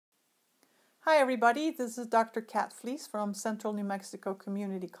Hi everybody, this is Dr. Kat Vlies from Central New Mexico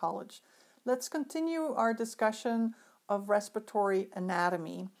Community College. Let's continue our discussion of respiratory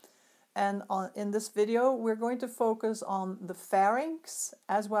anatomy. And in this video, we're going to focus on the pharynx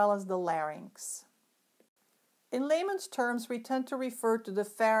as well as the larynx. In layman's terms, we tend to refer to the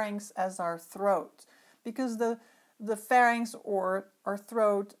pharynx as our throat because the pharynx or our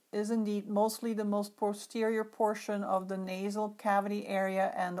throat is indeed mostly the most posterior portion of the nasal cavity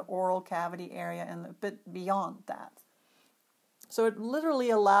area and the oral cavity area and a bit beyond that. So it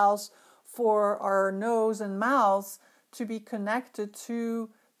literally allows for our nose and mouth to be connected to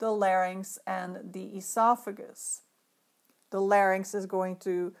the larynx and the esophagus. The larynx is going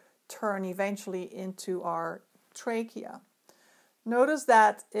to turn eventually into our trachea. Notice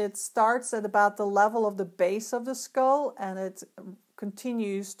that it starts at about the level of the base of the skull and it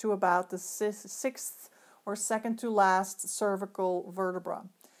continues to about the sixth or second to last cervical vertebra.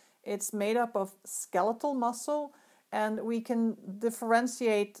 It's made up of skeletal muscle and we can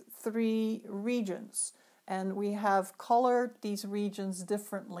differentiate three regions. And we have colored these regions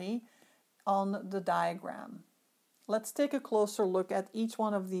differently on the diagram. Let's take a closer look at each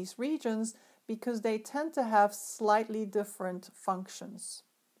one of these regions because they tend to have slightly different functions.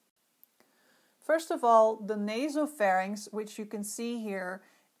 First of all, the nasopharynx, which you can see here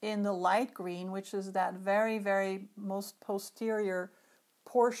in the light green, which is that very most posterior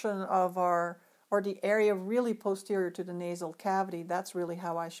portion of or the area really posterior to the nasal cavity. That's really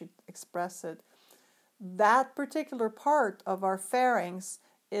how I should express it. That particular part of our pharynx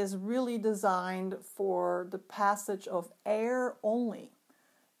is really designed for the passage of air only,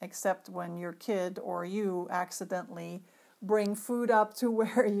 except when your kid or you accidentally bring food up to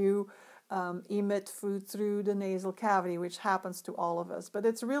where you emit food through the nasal cavity, which happens to all of us. But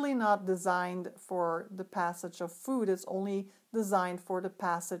it's really not designed for the passage of food. It's only designed for the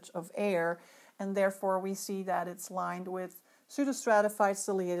passage of air, and therefore we see that it's lined with pseudostratified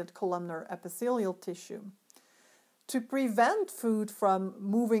ciliated columnar epithelial tissue. To prevent food from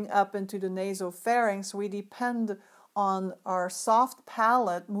moving up into the nasopharynx, we depend on our soft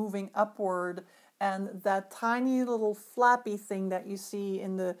palate moving upward, and that tiny little flappy thing that you see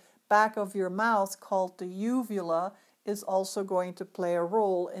in the back of your mouth called the uvula is also going to play a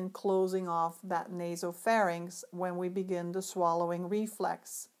role in closing off that nasopharynx when we begin the swallowing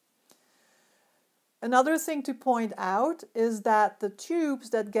reflex. Another thing to point out is that the tubes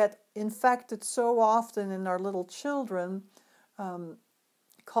that get infected so often in our little children,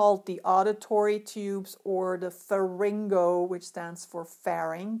 called the auditory tubes, or the pharyngo, which stands for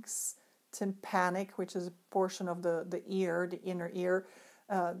pharynx, tympanic, which is a portion of the ear, the inner ear,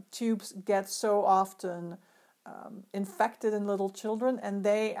 tubes get so often infected in little children, and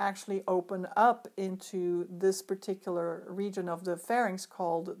they actually open up into this particular region of the pharynx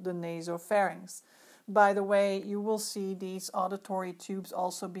called the nasopharynx. By the way, you will see these auditory tubes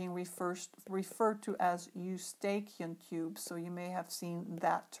also being referred to as eustachian tubes, so you may have seen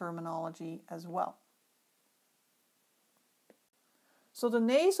that terminology as well. So the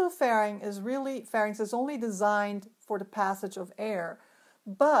nasopharynx is only designed for the passage of air,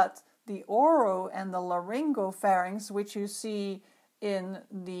 but the oro and the laryngopharynx, which you see in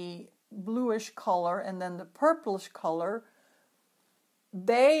the bluish color and then the purplish color,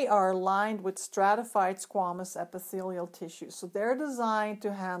 they are lined with stratified squamous epithelial tissue. So they're designed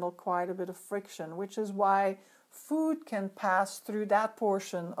to handle quite a bit of friction, which is why food can pass through that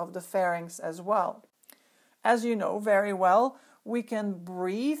portion of the pharynx as well. As you know very well, we can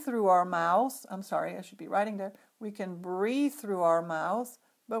breathe through our mouth. I'm sorry, I should be writing there. We can breathe through our mouth,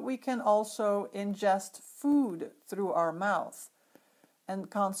 but we can also ingest food through our mouth. And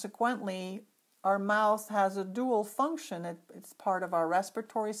consequently, our mouth has a dual function. It's part of our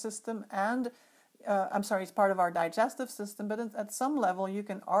respiratory system and, it's part of our digestive system, but at some level you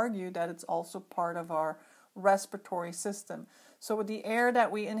can argue that it's also part of our respiratory system. So with the air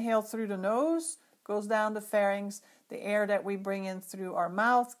that we inhale through the nose goes down the pharynx, the air that we bring in through our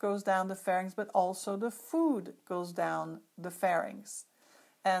mouth goes down the pharynx, but also the food goes down the pharynx.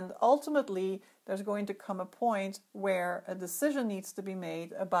 And ultimately, there's going to come a point where a decision needs to be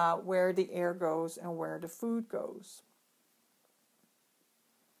made about where the air goes and where the food goes.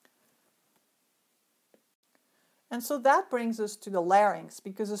 And so that brings us to the larynx,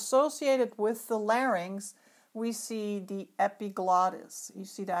 because associated with the larynx, we see the epiglottis. You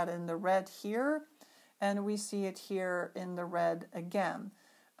see that in the red here, and we see it here in the red again.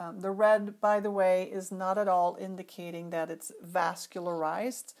 The red, by the way, is not at all indicating that it's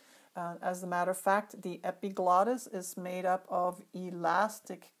vascularized. As a matter of fact, the epiglottis is made up of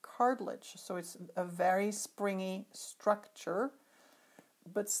elastic cartilage, so it's a very springy structure.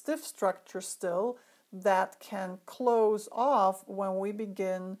 but stiff structure still that can close off when we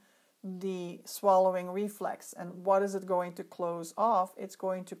begin the swallowing reflex. And what is it going to close off? It's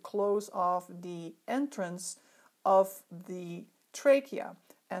going to close off the entrance of the trachea,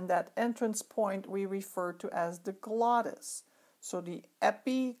 and that entrance point we refer to as the glottis. So the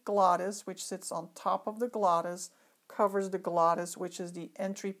epiglottis, which sits on top of the glottis, covers the glottis, which is the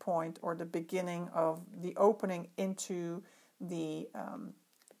entry point or the beginning of the opening into the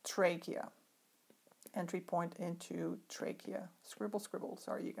trachea. Entry point into trachea. Scribble, scribble.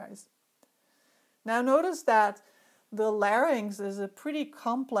 Sorry, you guys. Now notice that the larynx is a pretty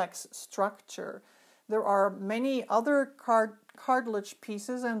complex structure. There are many other cartilage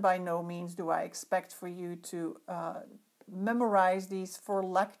pieces, and by no means do I expect for you to memorize these for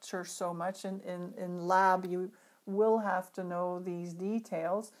lecture so much. In lab, you will have to know these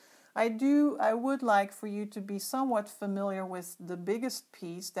details. I would like for you to be somewhat familiar with the biggest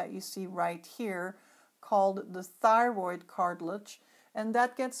piece that you see right here, called the thyroid cartilage, and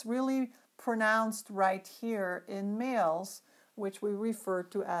that gets really pronounced right here in males, which we refer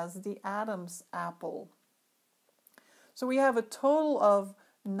to as the Adam's apple. So we have a total of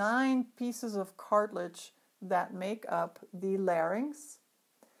 9 pieces of cartilage that make up the larynx.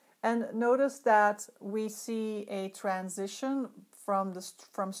 And notice that we see a transition from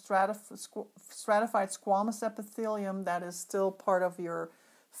stratified squamous epithelium that is still part of your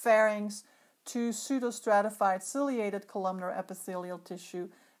pharynx to pseudostratified ciliated columnar epithelial tissue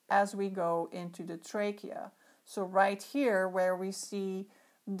as we go into the trachea. So right here where we see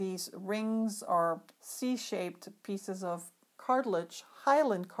these rings or C-shaped pieces of cartilage,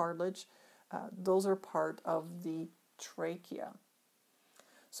 hyaline cartilage, those are part of the trachea.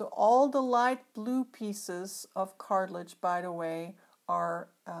 So all the light blue pieces of cartilage, by the way, are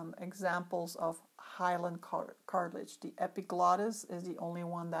examples of hyaline cartilage. The epiglottis is the only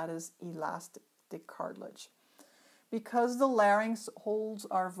one that is elastic cartilage. Because the larynx holds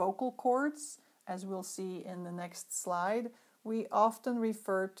our vocal cords, as we'll see in the next slide, we often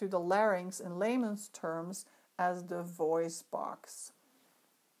refer to the larynx in layman's terms as the voice box.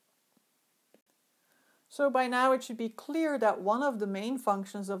 So by now it should be clear that one of the main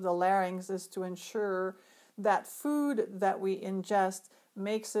functions of the larynx is to ensure that food that we ingest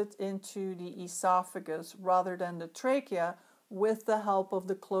makes it into the esophagus rather than the trachea, with the help of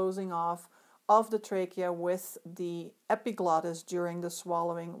the closing off of the trachea with the epiglottis during the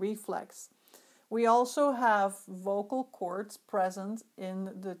swallowing reflex. We also have vocal cords present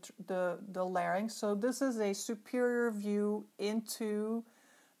in the larynx. So this is a superior view into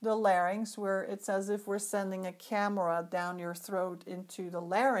the larynx, where it's as if we're sending a camera down your throat into the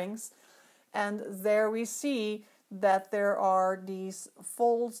larynx. And there we see that there are these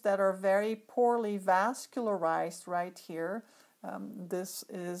folds that are very poorly vascularized right here. This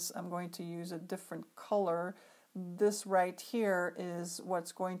is, I'm going to use a different color. This right here is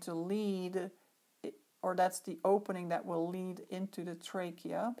what's going to lead, or that's the opening that will lead into the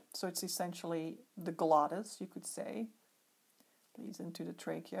trachea. So it's essentially the glottis, you could say. Leads into the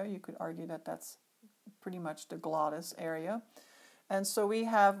trachea. You could argue that that's pretty much the glottis area. And so we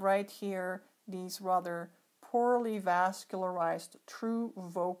have right here these rather poorly vascularized true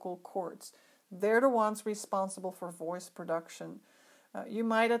vocal cords. They're the ones responsible for voice production. You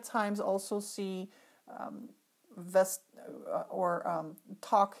might at times also see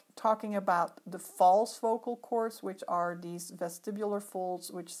talking about the false vocal cords, which are these vestibular folds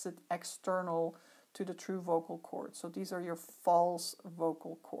which sit external to the true vocal cords. So these are your false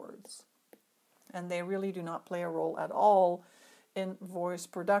vocal cords. And they really do not play a role at all in voice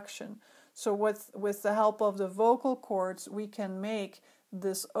production. So with the help of the vocal cords, we can make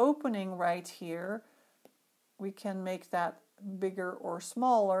this opening right here, we can make that bigger or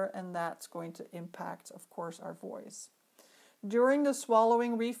smaller, and that's going to impact, of course, our voice. During the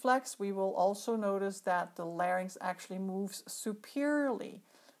swallowing reflex, we will also notice that the larynx actually moves superiorly.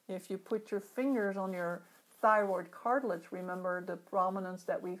 If you put your fingers on your thyroid cartilage, remember the prominence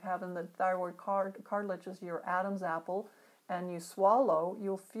that we have in the thyroid cartilage is your Adam's apple, and you swallow,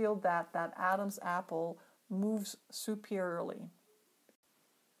 you'll feel that that Adam's apple moves superiorly.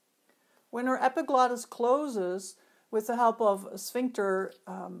 When our epiglottis closes with the help of sphincter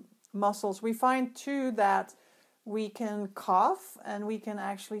muscles, we find too that we can cough and we can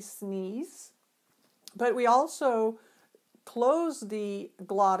actually sneeze, but we also close the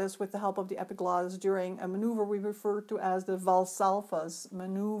glottis with the help of the epiglottis during a maneuver we refer to as the Valsalva's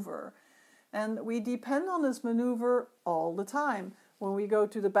maneuver. And we depend on this maneuver all the time. When we go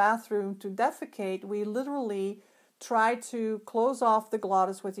to the bathroom to defecate, we literally try to close off the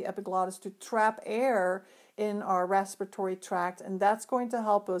glottis with the epiglottis to trap air in our respiratory tract, and that's going to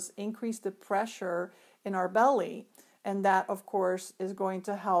help us increase the pressure in our belly. And that, of course, is going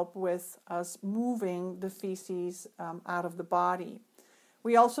to help with us moving the feces out of the body.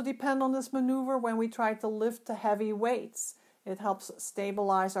 We also depend on this maneuver when we try to lift the heavy weights. It helps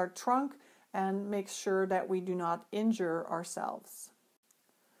stabilize our trunk and makes sure that we do not injure ourselves.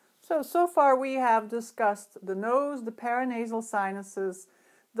 So far we have discussed the nose, the paranasal sinuses,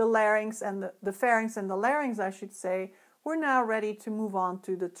 the larynx and the pharynx and the larynx, I should say. We're now ready to move on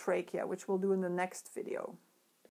to the trachea, which we'll do in the next video.